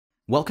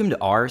Welcome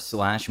to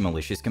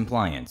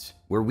r/MaliciousCompliance,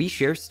 where we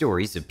share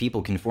stories of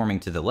people conforming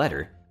to the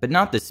letter, but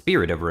not the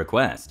spirit of a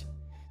request.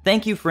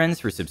 Thank you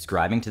friends for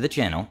subscribing to the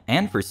channel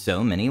and for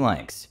so many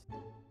likes.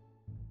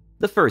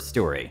 The first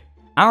story.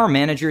 Our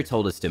manager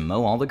told us to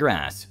mow all the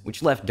grass,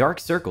 which left dark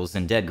circles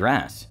and dead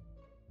grass.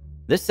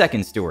 The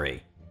second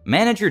story.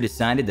 Manager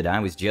decided that I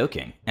was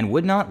joking and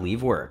would not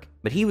leave work,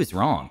 but he was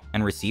wrong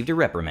and received a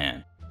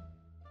reprimand.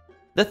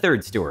 The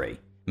third story.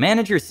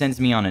 Manager sends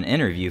me on an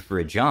interview for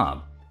a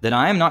job that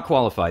I am not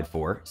qualified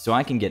for, so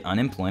I can get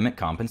unemployment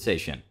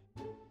compensation.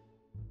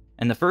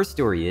 And the first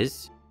story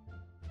is,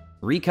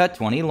 recut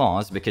 20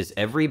 laws because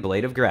every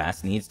blade of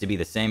grass needs to be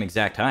the same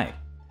exact height.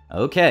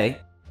 Okay.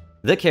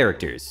 The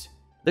characters.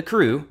 The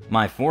crew,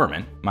 my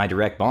foreman, my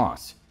direct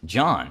boss.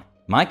 John,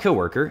 my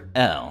coworker,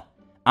 L.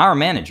 Our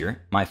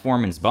manager, my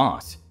foreman's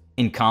boss.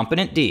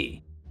 Incompetent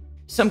D.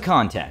 Some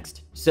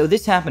context. So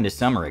this happened a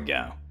summer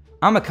ago.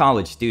 I'm a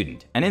college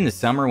student, and in the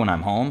summer when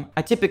I'm home,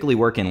 I typically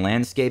work in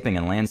landscaping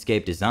and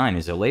landscape design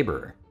as a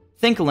laborer.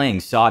 Think laying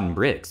sod and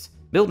bricks,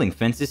 building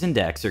fences and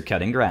decks, or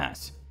cutting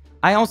grass.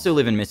 I also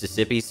live in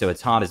Mississippi, so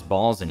it's hot as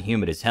balls and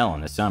humid as hell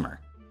in the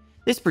summer.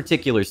 This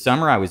particular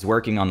summer I was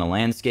working on the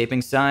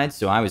landscaping side,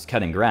 so I was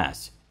cutting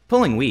grass,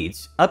 pulling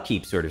weeds,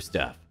 upkeep sort of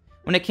stuff.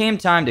 When it came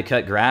time to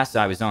cut grass,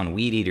 I was on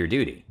weed eater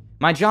duty.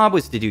 My job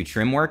was to do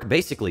trim work,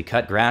 basically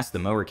cut grass the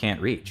mower can't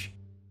reach.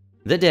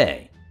 The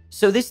day.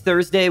 So this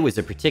Thursday was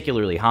a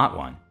particularly hot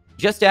one,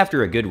 just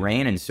after a good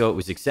rain, and so it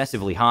was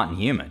excessively hot and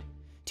humid.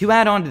 To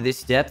add on to this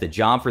step, the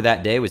job for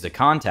that day was a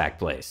contact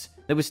place.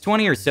 There was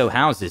 20 or so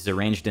houses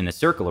arranged in a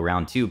circle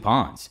around 2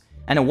 ponds,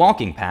 and a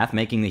walking path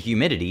making the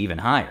humidity even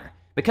higher,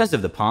 because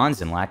of the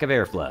ponds and lack of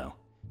airflow.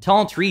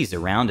 Tall trees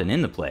around and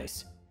in the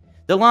place.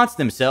 The lots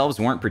themselves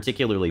weren't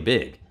particularly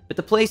big, but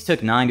the place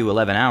took 9 to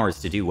 11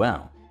 hours to do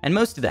well, and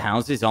most of the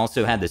houses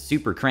also had the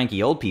super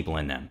cranky old people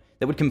in them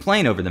that would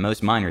complain over the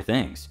most minor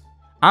things.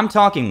 I'm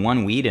talking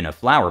one weed in a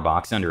flower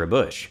box under a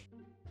bush.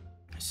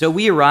 So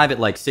we arrive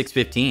at like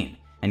 6:15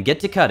 and get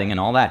to cutting and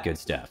all that good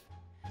stuff.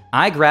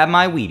 I grab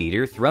my weed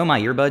eater, throw my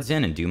earbuds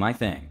in, and do my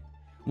thing.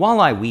 While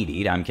I weed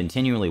eat, I'm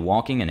continually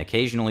walking and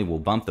occasionally will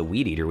bump the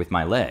weed eater with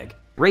my leg,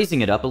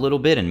 raising it up a little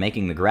bit and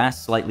making the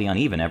grass slightly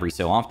uneven every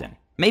so often,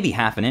 maybe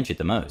half an inch at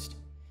the most.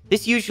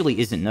 This usually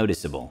isn't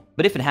noticeable,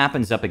 but if it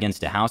happens up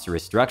against a house or a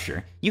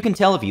structure, you can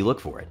tell if you look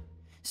for it.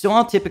 So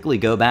I'll typically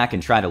go back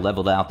and try to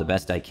level it out the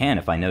best I can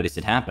if I notice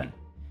it happen.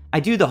 I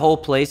do the whole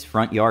place,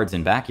 front yards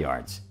and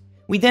backyards.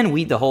 We then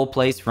weed the whole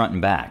place front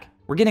and back.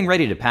 We're getting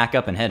ready to pack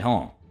up and head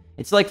home.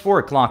 It's like 4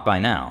 o'clock by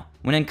now,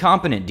 when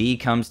incompetent D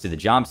comes to the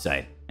job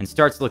site and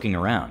starts looking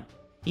around.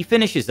 He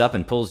finishes up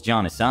and pulls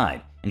John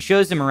aside and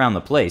shows him around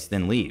the place,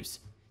 then leaves.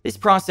 This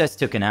process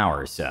took an hour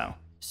or so.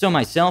 So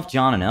myself,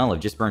 John, and Elle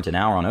have just burnt an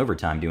hour on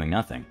overtime doing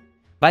nothing.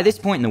 By this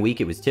point in the week,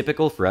 it was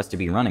typical for us to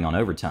be running on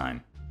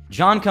overtime.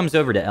 John comes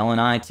over to Elle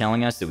and I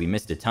telling us that we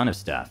missed a ton of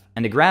stuff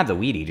and to grab the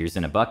weed eaters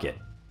in a bucket.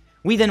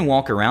 We then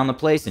walk around the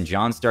place and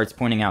John starts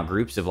pointing out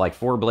groups of like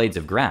 4 blades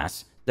of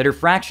grass that are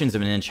fractions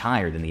of an inch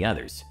higher than the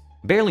others.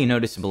 Barely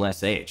noticeable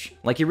SH,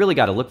 like you really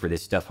gotta look for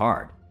this stuff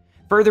hard.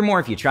 Furthermore,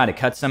 if you try to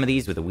cut some of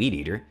these with a weed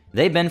eater,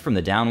 they bend from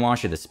the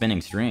downwash of the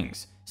spinning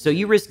strings, so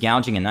you risk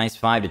gouging a nice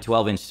 5 to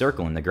 12 inch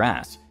circle in the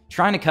grass,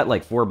 trying to cut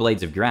like 4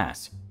 blades of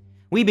grass.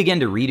 We begin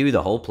to redo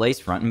the whole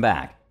place front and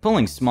back,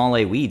 pulling small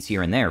A weeds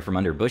here and there from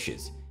under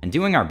bushes, and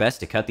doing our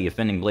best to cut the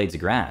offending blades of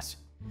grass.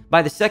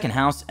 By the second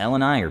house, Elle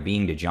and I are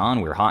being to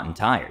John we're hot and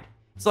tired.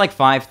 It's like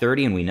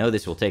 5:30 and we know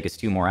this will take us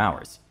 2 more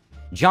hours.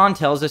 John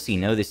tells us he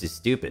knows this is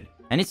stupid,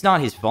 and it's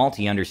not his fault.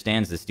 He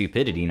understands the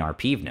stupidity in our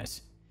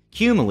peevedness.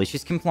 Cue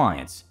malicious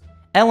compliance.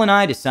 Elle and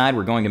I decide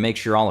we're going to make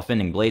sure all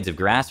offending blades of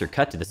grass are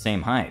cut to the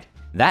same height.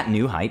 That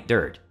new height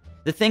dirt.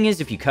 The thing is,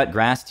 if you cut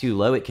grass too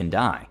low, it can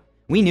die.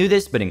 We knew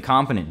this, but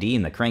incompetent D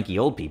and the cranky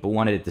old people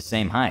wanted it the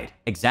same height.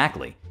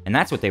 Exactly, and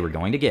that's what they were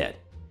going to get.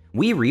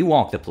 We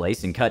re-walk the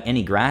place and cut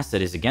any grass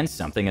that is against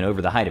something and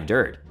over the height of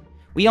dirt.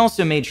 We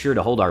also made sure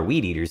to hold our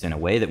weed eaters in a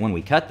way that when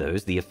we cut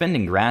those, the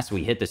offending grass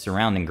we hit the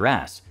surrounding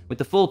grass with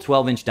the full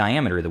 12-inch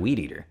diameter of the weed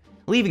eater,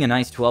 leaving a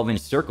nice 12-inch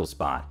circle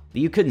spot that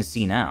you couldn't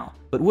see now,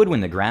 but would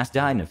when the grass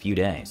died in a few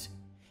days.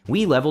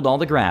 We leveled all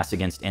the grass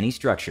against any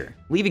structure,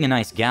 leaving a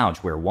nice gouge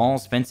where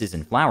walls, fences,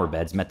 and flower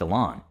beds met the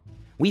lawn.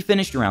 We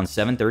finished around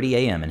 7:30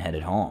 a.m. and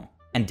headed home,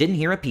 and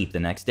didn't hear a peep the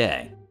next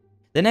day.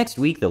 The next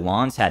week, the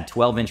lawns had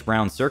 12-inch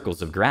brown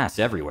circles of grass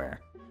everywhere.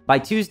 By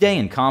Tuesday,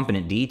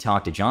 incompetent D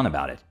talked to John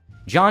about it.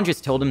 John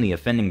just told him the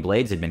offending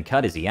blades had been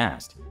cut as he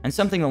asked, and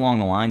something along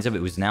the lines of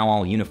it was now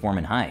all uniform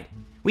in height.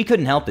 We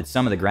couldn't help that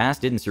some of the grass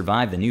didn't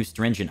survive the new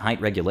stringent height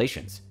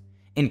regulations.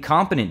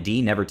 Incompetent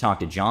D never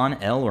talked to John,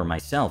 Elle, or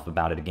myself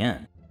about it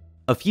again.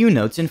 A few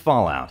notes in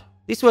fallout.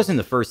 This wasn't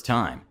the first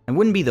time, and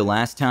wouldn't be the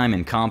last time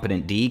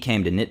incompetent D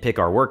came to nitpick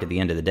our work at the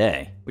end of the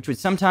day, which would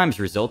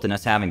sometimes result in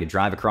us having to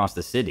drive across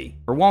the city,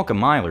 or walk a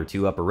mile or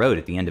 2 up a road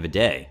at the end of a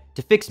day,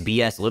 to fix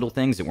BS little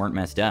things that weren't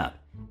messed up,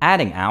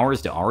 adding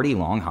hours to already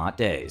long hot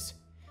days.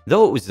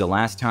 Though it was the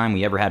last time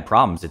we ever had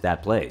problems at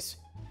that place.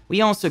 We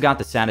also got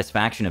the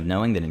satisfaction of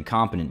knowing that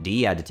incompetent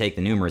D had to take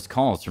the numerous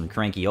calls from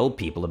cranky old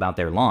people about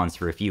their lawns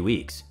for a few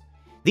weeks.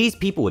 These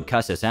people would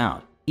cuss us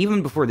out,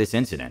 even before this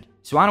incident,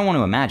 so I don't want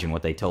to imagine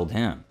what they told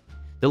him.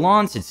 The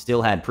lawns had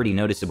still had pretty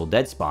noticeable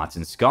dead spots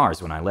and scars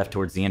when I left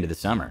towards the end of the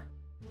summer.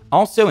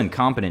 Also,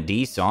 incompetent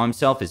D saw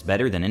himself as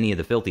better than any of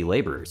the filthy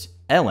laborers,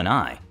 L and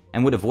I,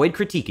 and would avoid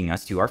critiquing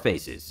us to our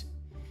faces.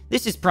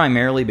 This is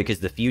primarily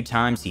because the few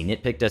times he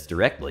nitpicked us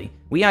directly,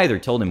 we either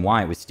told him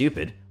why it was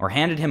stupid, or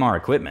handed him our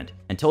equipment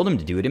and told him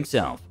to do it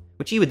himself,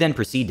 which he would then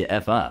proceed to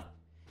F up.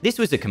 This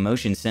was a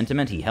commotion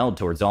sentiment he held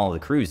towards all of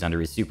the crews under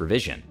his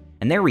supervision,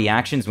 and their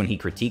reactions when he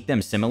critiqued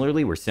them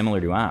similarly were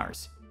similar to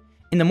ours.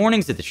 In the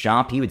mornings at the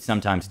shop, he would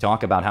sometimes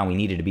talk about how we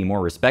needed to be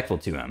more respectful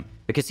to him,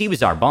 because he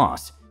was our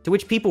boss, to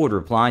which people would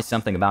reply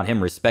something about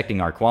him respecting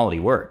our quality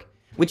work,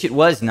 which it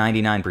was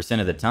 99%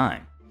 of the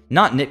time.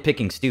 Not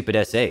nitpicking stupid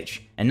SH,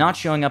 and not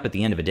showing up at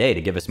the end of a day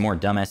to give us more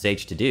dumb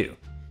SH to do,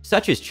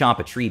 such as chop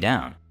a tree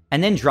down,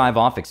 and then drive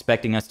off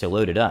expecting us to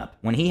load it up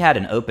when he had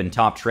an open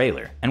top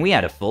trailer and we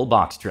had a full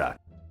box truck.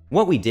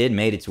 What we did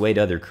made its way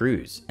to other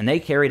crews, and they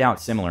carried out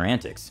similar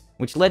antics,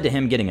 which led to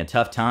him getting a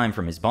tough time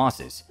from his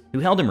bosses, who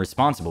held him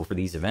responsible for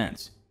these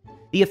events.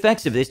 The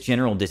effects of this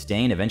general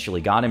disdain eventually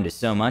got him to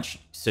so much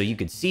so you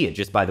could see it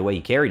just by the way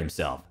he carried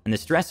himself and the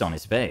stress on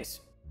his face.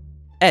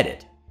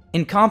 Edit.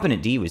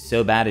 Incompetent D was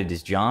so bad at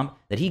his job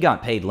that he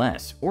got paid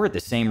less, or at the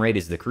same rate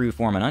as the crew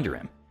foreman under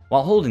him,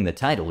 while holding the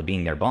title of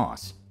being their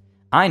boss.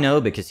 I know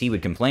because he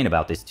would complain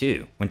about this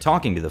too, when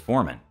talking to the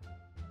foreman.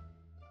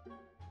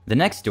 The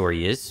next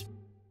story is...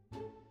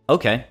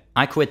 Okay,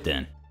 I quit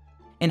then.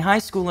 In high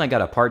school, I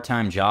got a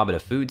part-time job at a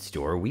food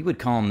store we would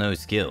call No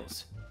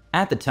Skills.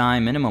 At the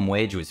time, minimum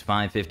wage was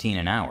 $5.15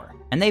 an hour,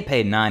 and they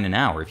paid $9 an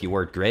hour if you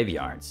worked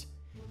graveyards.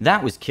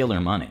 That was killer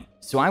money,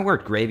 so I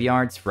worked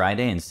graveyards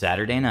Friday and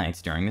Saturday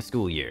nights during the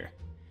school year.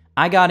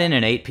 I got in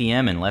at 8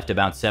 p.m. and left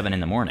about 7 in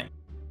the morning.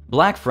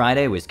 Black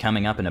Friday was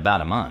coming up in about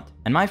a month,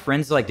 and my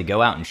friends liked to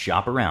go out and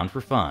shop around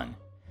for fun.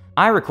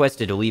 I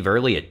requested to leave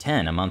early at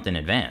 10 a month in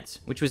advance,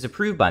 which was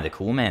approved by the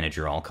cool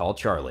manager I'll call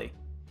Charlie.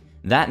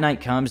 That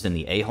night comes and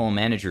the a-hole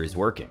manager is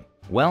working.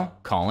 Well,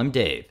 call him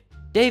Dave.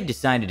 Dave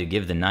decided to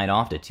give the night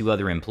off to 2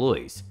 other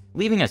employees,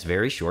 leaving us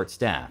very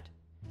short-staffed.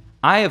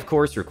 I, of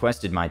course,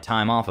 requested my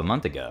time off a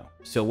month ago,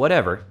 so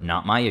whatever,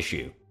 not my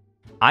issue.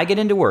 I get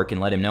into work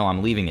and let him know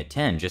I'm leaving at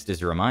 10 just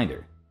as a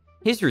reminder.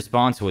 His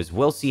response was,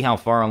 "We'll see how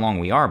far along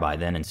we are by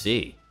then and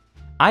see."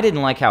 I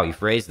didn't like how he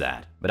phrased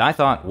that, but I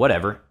thought,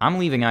 whatever, I'm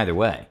leaving either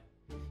way.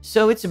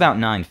 So it's about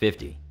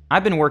 9:50.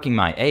 I've been working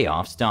my A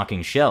off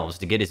stocking shelves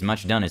to get as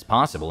much done as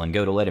possible and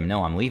go to let him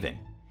know I'm leaving.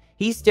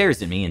 He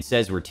stares at me and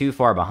says we're too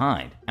far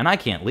behind, and I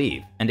can't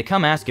leave, and to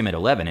come ask him at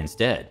 11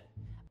 instead.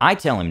 I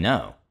tell him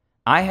no.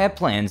 I had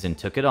plans and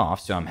took it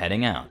off, so I'm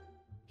heading out.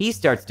 He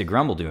starts to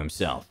grumble to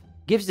himself,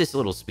 gives this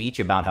little speech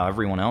about how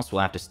everyone else will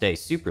have to stay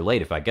super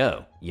late if I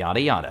go, yada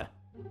yada.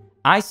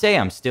 I say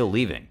I'm still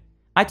leaving.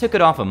 I took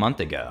it off a month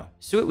ago,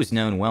 so it was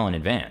known well in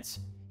advance.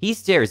 He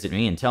stares at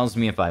me and tells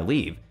me if I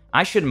leave,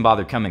 I shouldn't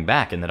bother coming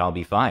back and that I'll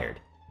be fired.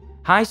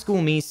 High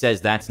school me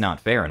says that's not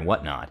fair and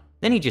whatnot,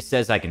 then he just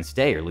says I can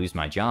stay or lose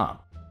my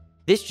job.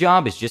 This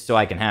job is just so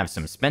I can have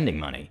some spending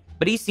money,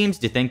 but he seems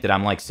to think that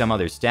I'm like some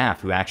other staff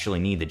who actually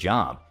need the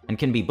job and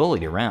can be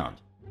bullied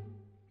around.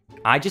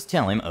 I just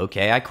tell him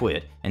okay I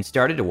quit and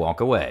started to walk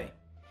away.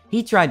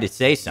 He tried to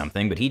say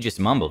something but he just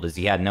mumbled as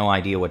he had no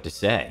idea what to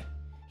say.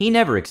 He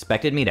never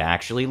expected me to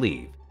actually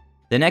leave.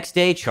 The next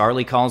day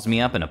Charlie calls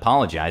me up and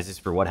apologizes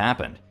for what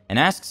happened and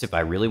asks if I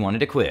really wanted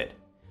to quit.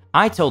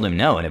 I told him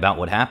no and about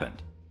what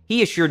happened.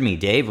 He assured me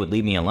Dave would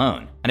leave me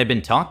alone and had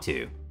been talked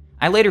to.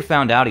 I later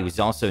found out he was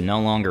also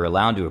no longer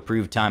allowed to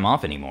approve time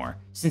off anymore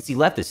since he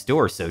left the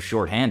store so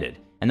short-handed,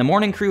 and the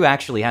morning crew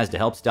actually has to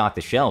help stock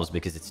the shelves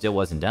because it still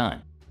wasn't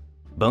done.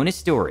 Bonus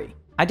story,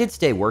 I did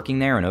stay working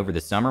there and over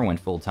the summer went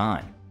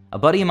full-time. A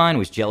buddy of mine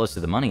was jealous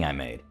of the money I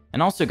made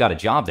and also got a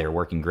job there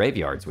working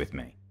graveyards with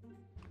me.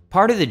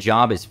 Part of the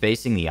job is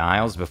facing the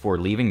aisles before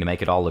leaving to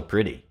make it all look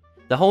pretty.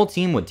 The whole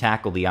team would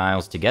tackle the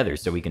aisles together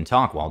so we can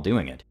talk while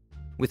doing it.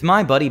 With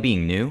my buddy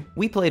being new,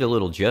 we played a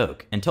little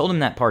joke and told him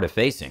that part of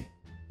facing,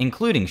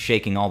 including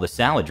shaking all the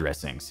salad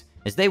dressings,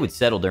 as they would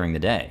settle during the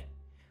day.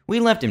 We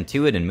left him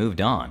to it and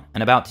moved on,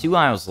 and about 2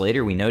 aisles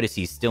later we noticed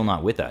he's still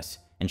not with us,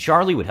 and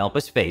Charlie would help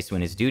us face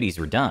when his duties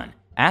were done,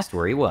 asked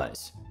where he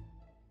was.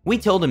 We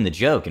told him the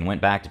joke and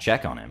went back to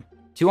check on him.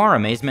 To our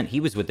amazement, he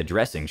was with the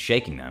dressings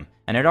shaking them,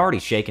 and had already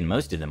shaken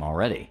most of them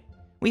already.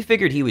 We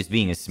figured he was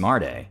being a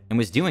smart-a and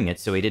was doing it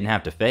so he didn't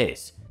have to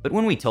face, but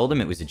when we told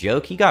him it was a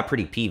joke, he got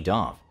pretty peeved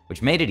off,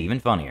 which made it even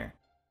funnier.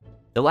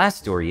 The last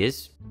story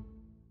is...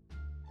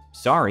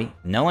 Sorry,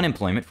 no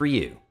unemployment for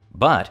you,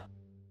 but...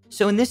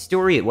 So in this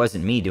story it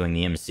wasn't me doing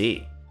the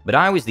MC, but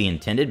I was the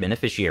intended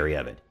beneficiary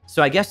of it,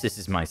 so I guess this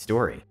is my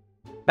story.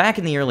 Back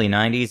in the early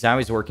 90s, I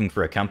was working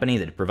for a company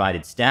that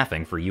provided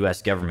staffing for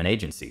US government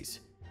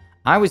agencies.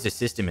 I was a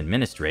system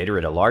administrator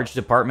at a large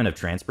Department of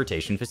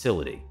Transportation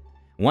facility.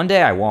 One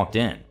day I walked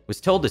in,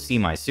 was told to see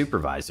my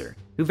supervisor,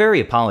 who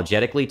very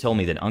apologetically told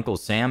me that Uncle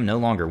Sam no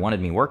longer wanted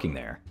me working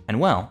there, and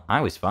well,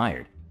 I was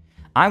fired.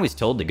 I was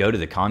told to go to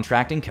the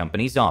contracting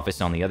company's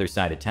office on the other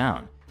side of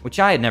town, which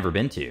I had never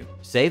been to,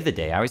 save the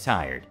day I was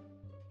hired.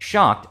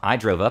 Shocked, I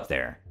drove up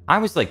there. I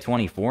was like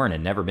 24 and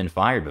had never been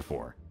fired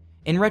before.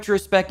 In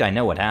retrospect, I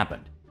know what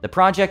happened. The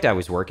project I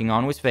was working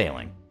on was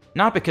failing.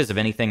 Not because of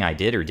anything I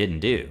did or didn't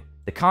do.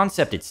 The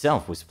concept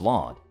itself was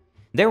flawed.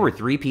 There were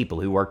 3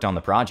 people who worked on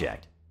the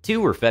project.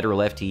 2 were federal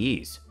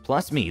FTEs,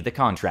 plus me, the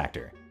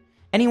contractor.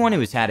 Anyone who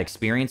has had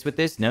experience with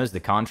this knows the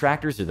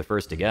contractors are the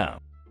first to go.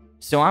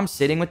 So I'm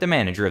sitting with the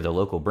manager of the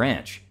local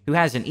branch, who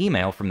has an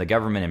email from the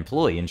government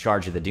employee in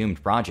charge of the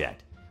doomed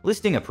project,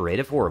 listing a parade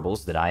of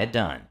horribles that I had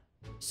done.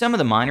 Some of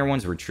the minor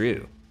ones were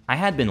true. I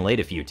had been late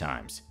a few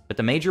times, but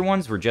the major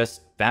ones were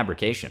just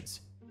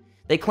fabrications.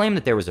 They claimed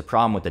that there was a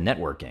problem with the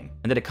networking,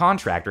 and that a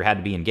contractor had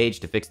to be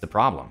engaged to fix the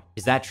problem.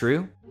 Is that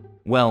true?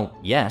 Well,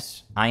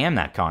 yes, I am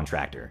that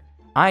contractor.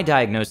 I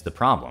diagnosed the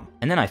problem,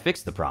 and then I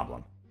fixed the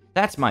problem.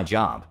 That's my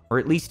job, or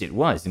at least it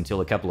was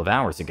until a couple of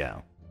hours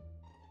ago.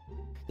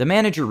 The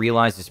manager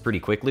realizes pretty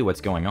quickly what's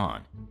going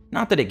on.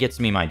 Not that it gets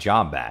me my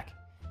job back.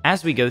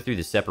 As we go through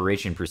the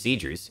separation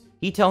procedures,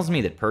 he tells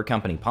me that per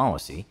company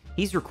policy,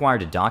 he's required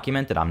to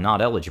document that I'm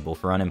not eligible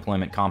for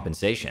unemployment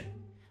compensation.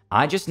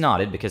 I just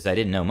nodded because I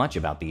didn't know much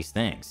about these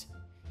things.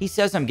 He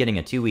says I'm getting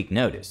a 2-week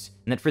notice,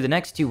 and that for the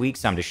next 2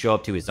 weeks I'm to show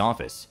up to his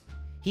office.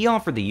 He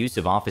offered the use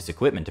of office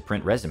equipment to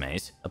print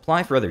resumes,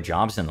 apply for other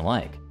jobs and the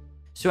like.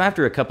 So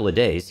after a couple of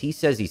days, he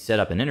says he set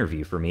up an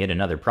interview for me at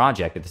another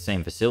project at the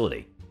same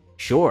facility.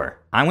 Sure,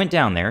 I went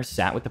down there,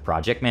 sat with the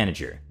project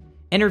manager.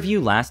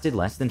 Interview lasted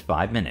less than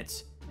 5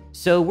 minutes.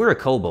 So we're a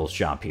COBOL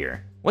shop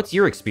here. What's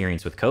your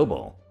experience with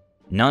COBOL?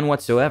 None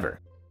whatsoever.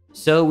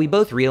 So we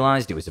both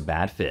realized it was a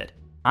bad fit.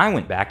 I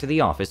went back to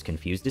the office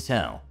confused as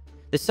hell.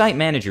 The site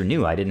manager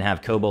knew I didn't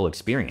have COBOL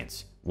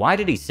experience. Why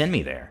did he send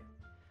me there?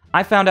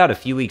 I found out a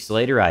few weeks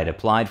later I had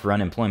applied for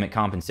unemployment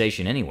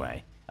compensation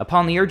anyway,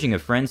 upon the urging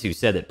of friends who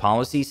said that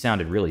policies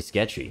sounded really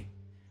sketchy.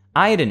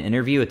 I had an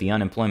interview at the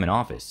unemployment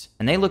office,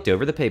 and they looked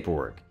over the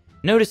paperwork,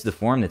 noticed the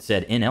form that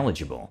said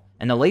ineligible,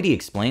 and the lady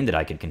explained that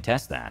I could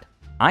contest that.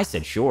 I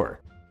said sure.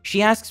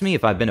 She asks me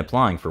if I've been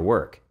applying for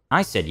work.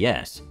 I said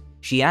yes.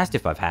 She asked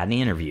if I've had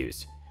any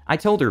interviews. I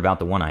told her about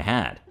the one I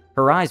had.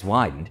 Her eyes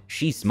widened,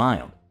 she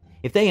smiled.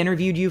 If they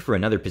interviewed you for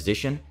another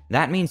position,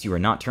 that means you are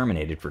not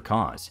terminated for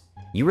cause.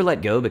 You were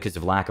let go because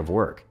of lack of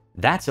work.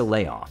 That's a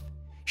layoff.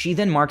 She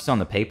then marks on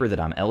the paper that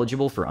I'm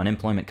eligible for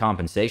unemployment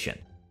compensation.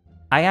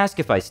 I ask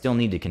if I still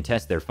need to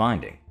contest their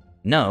finding.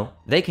 No,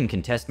 they can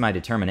contest my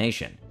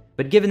determination.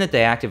 But given that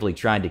they actively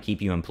tried to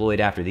keep you employed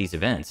after these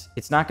events,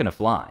 it's not going to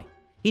fly.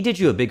 He did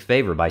you a big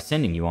favor by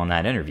sending you on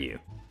that interview.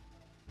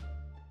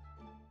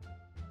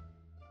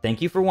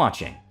 Thank you for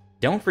watching.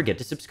 Don't forget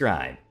to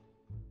subscribe.